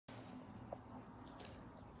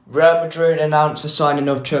Real Madrid announced the signing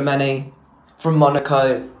of Tchouameni from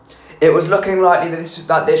Monaco. It was looking likely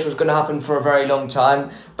that this was going to happen for a very long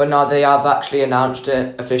time, but now they have actually announced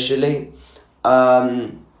it officially.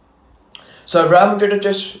 So Real Madrid have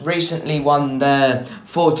just recently won their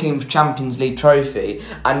 14th Champions League trophy,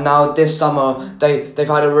 and now this summer they've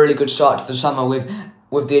had a really good start to the summer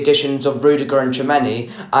with the additions of Rudiger and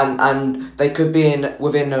Tchouameni, and they could be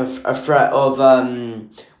within a threat of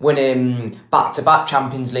winning back-to-back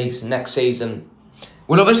Champions Leagues next season.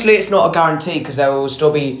 Well, obviously it's not a guarantee because there will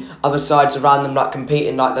still be other sides around them like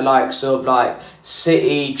competing, like the likes of like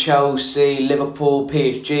City, Chelsea, Liverpool,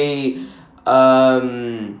 PSG,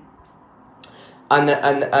 and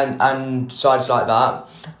sides like that.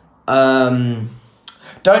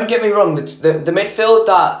 Don't get me wrong, the midfield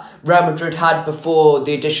that Real Madrid had before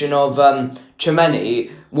the addition of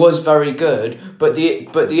Tchouameni was very good, but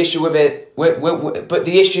the issue with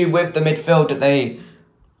the midfield that they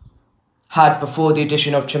had before the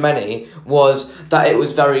addition of Tchouameni was that it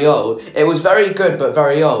was very old. It was very good but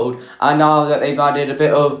very old, and now that they've added a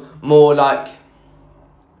bit of more like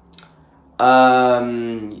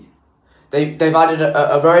they've added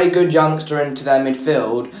a very good youngster into their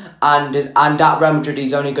midfield, and at Real Madrid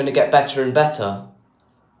he's only going to get better and better.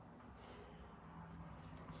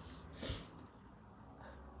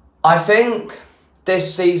 I think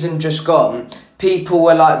this season just gone, people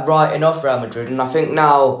were like writing off Real Madrid, and I think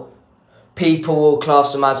now people will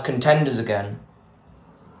class them as contenders again.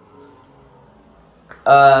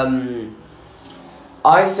 I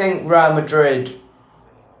think Real Madrid,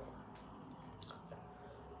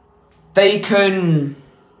 they can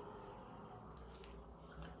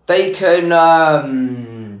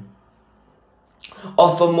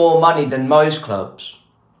offer more money than most clubs.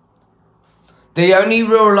 The only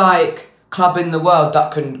real club in the world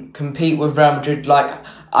that can compete with Real Madrid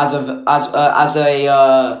as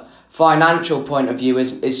a financial point of view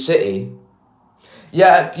is City.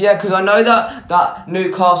 Yeah, because I know that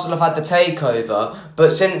Newcastle have had the takeover,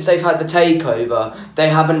 but since they've had the takeover, they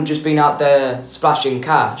haven't just been out there splashing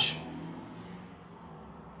cash.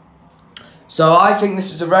 So I think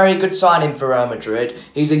this is a very good signing for Real Madrid.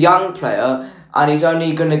 He's a young player, and he's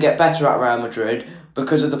only going to get better at Real Madrid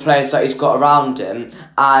because of the players that he's got around him,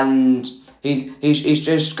 and he's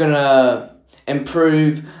just going to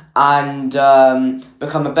improve and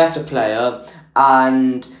become a better player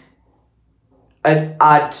and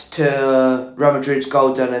add to Real Madrid's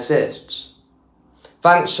goals and assists.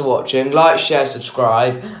 Thanks for watching. Like, share,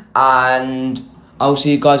 subscribe, and I'll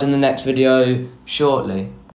see you guys in the next video shortly.